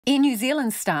Air New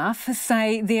Zealand staff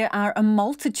say there are a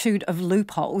multitude of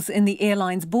loopholes in the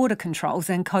airline's border controls,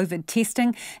 and COVID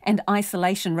testing and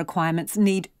isolation requirements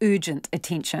need urgent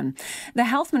attention. The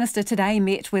Health Minister today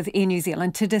met with Air New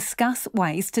Zealand to discuss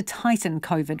ways to tighten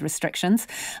COVID restrictions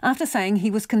after saying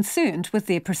he was concerned with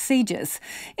their procedures.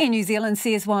 Air New Zealand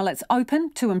says while it's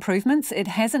open to improvements, it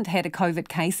hasn't had a COVID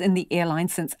case in the airline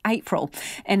since April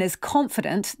and is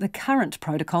confident the current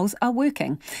protocols are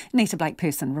working. Nita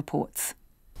Blake-Person reports.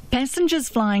 Passengers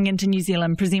flying into New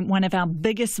Zealand present one of our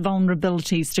biggest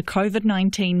vulnerabilities to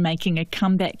Covid-19 making a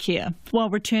comeback here. While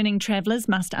returning travellers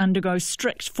must undergo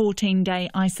strict 14-day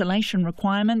isolation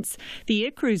requirements, the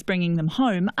air crews bringing them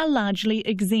home are largely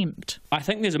exempt. I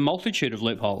think there's a multitude of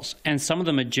loopholes, and some of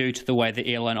them are due to the way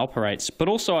the airline operates. But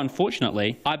also,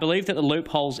 unfortunately, I believe that the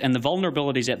loopholes and the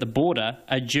vulnerabilities at the border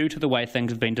are due to the way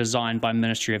things have been designed by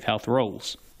Ministry of Health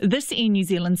rules. This Air New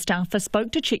Zealand staffer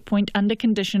spoke to Checkpoint under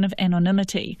condition of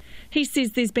anonymity. He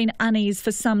says there's been unease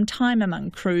for some time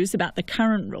among crews about the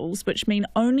current rules, which mean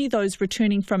only those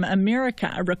returning from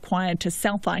America are required to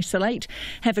self-isolate,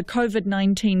 have a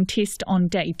COVID-19 test on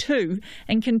day 2,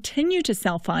 and continue to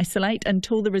self-isolate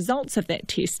until the results of that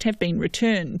test have been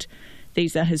returned.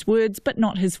 These are his words, but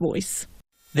not his voice.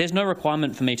 There's no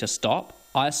requirement for me to stop,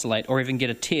 isolate, or even get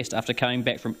a test after coming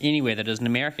back from anywhere that isn't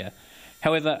America.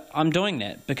 However, I'm doing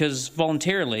that because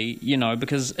voluntarily,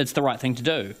 because it's the right thing to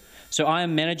do. So I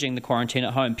am managing the quarantine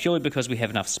at home purely because we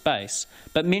have enough space.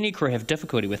 But many crew have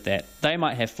difficulty with that. They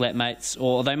might have flatmates,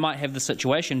 or they might have the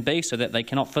situation be so that they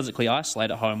cannot physically isolate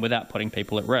at home without putting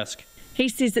people at risk. He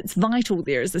says it's vital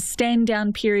there is a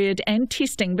stand-down period and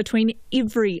testing between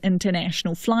every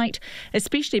international flight,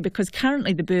 especially because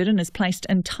currently the burden is placed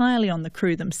entirely on the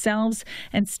crew themselves,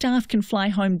 and staff can fly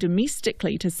home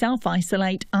domestically to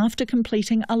self-isolate after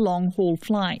completing a long-haul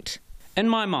flight. In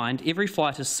my mind, every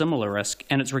flight is similar risk,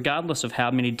 and it's regardless of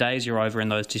how many days you're over in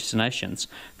those destinations.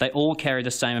 They all carry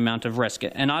the same amount of risk,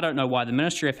 and I don't know why the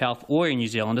Ministry of Health or Air New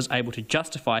Zealand is able to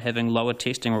justify having lower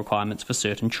testing requirements for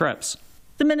certain trips.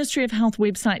 The Ministry of Health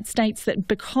website states that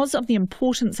because of the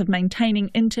importance of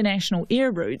maintaining international air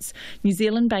routes, New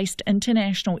Zealand-based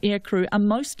international aircrew are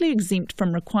mostly exempt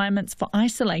from requirements for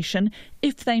isolation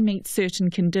if they meet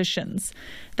certain conditions.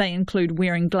 They include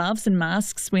wearing gloves and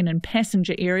masks when in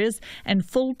passenger areas and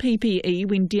full PPE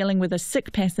when dealing with a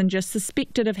sick passenger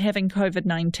suspected of having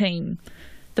COVID-19.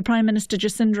 The Prime Minister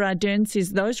Jacinda Ardern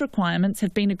says those requirements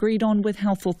have been agreed on with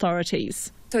health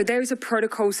authorities. So those are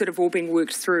protocols that have all been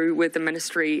worked through with the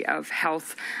Ministry of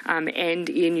Health and Air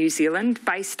New Zealand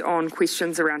based on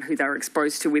questions around who they're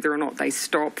exposed to, whether or not they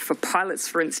stop. For pilots,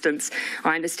 for instance,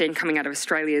 I understand coming out of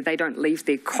Australia, they don't leave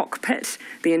their cockpit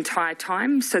the entire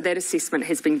time. So that assessment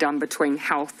has been done between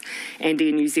Health and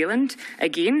Air New Zealand.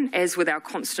 Again, as with our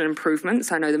constant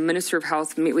improvements, I know the Minister of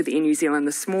Health met with Air New Zealand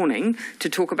this morning to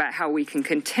talk about how we can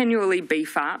continually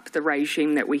beef up the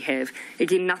regime that we have.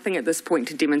 Again, nothing at this point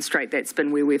to demonstrate that's been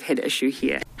where we've had issue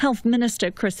here. Health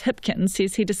Minister Chris Hipkins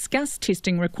says he discussed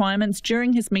testing requirements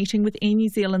during his meeting with Air New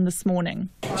Zealand this morning.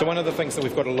 So one of the things that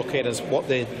we've got to look at is what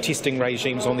the testing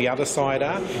regimes on the other side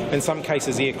are. In some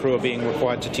cases, aircrew are being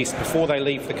required to test before they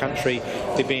leave the country.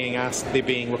 They're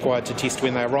being required to test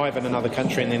when they arrive in another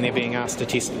country, and then they're being asked to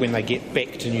test when they get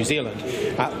back to New Zealand,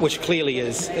 which clearly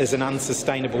is an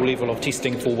unsustainable level of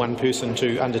testing for one person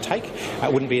to undertake.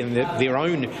 It wouldn't be in their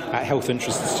own health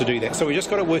interests to do that. So we've just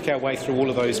got to work our way through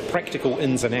all of those practical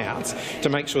ins and outs to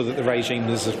make sure that the regime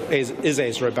is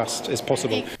as robust as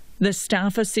possible. The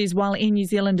staffer says while Air New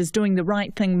Zealand is doing the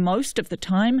right thing most of the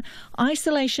time,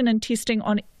 isolation and testing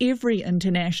on every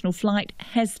international flight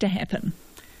has to happen.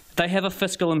 They have a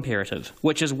fiscal imperative,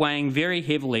 which is weighing very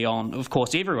heavily on, of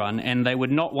course, everyone, and they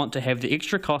would not want to have the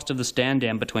extra cost of the stand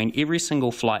down between every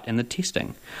single flight and the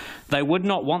testing. They would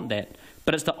not want that,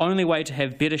 but it's the only way to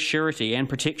have better surety and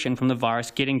protection from the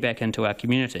virus getting back into our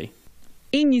community.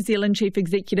 Air New Zealand Chief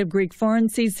Executive Greg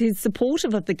Foran says he's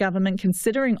supportive of the government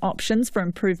considering options for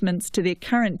improvements to their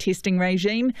current testing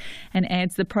regime, and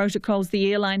adds the protocols the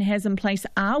airline has in place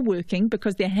are working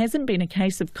because there hasn't been a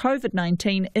case of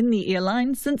COVID-19 in the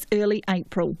airline since early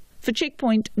April. For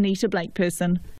Checkpoint, Nita Blake-Person.